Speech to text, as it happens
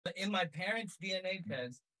In my parents' DNA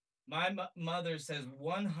test, my mother says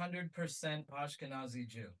 100% Ashkenazi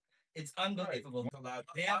Jew. It's unbelievable. Right.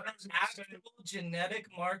 They have an actual genetic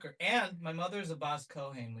marker. And my mother is a Bas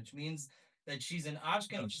Kohen, which means that she's an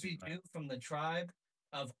Ashkenazi Jew from the tribe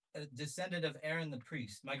of a descendant of Aaron the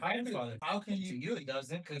priest. My grandfather. How can you? To you, it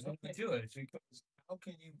doesn't, because we do it. Because how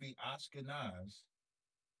can you be Ashkenaz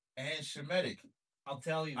and Shemitic? I'll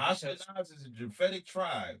tell you. Ashkenaz is a Japhetic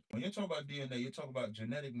tribe. When you're talking about DNA, you're talking about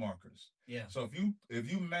genetic markers. Yeah. So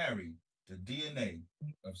if you marry the DNA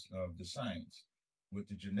of the science with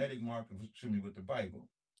the genetic marker, excuse me, with the Bible,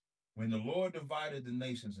 when the Lord divided the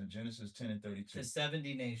nations in Genesis 10 and 32, to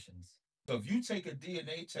 70 nations. So if you take a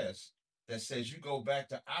DNA test that says you go back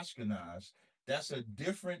to Ashkenaz, that's a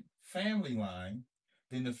different family line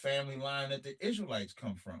than the family line that the Israelites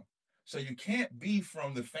come from. So you can't be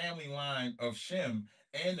from the family line of Shem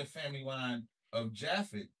and the family line of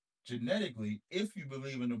Japhet genetically if you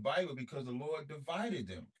believe in the Bible because the Lord divided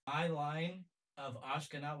them. My line of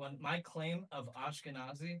Ashkenazi, when my claim of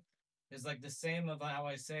Ashkenazi is like the same of how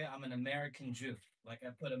I say I'm an American Jew. Like I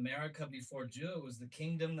put America before Jew. It was the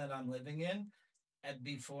kingdom that I'm living in, and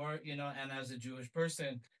before, and as a Jewish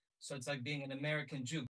person. So it's like being an American Jew.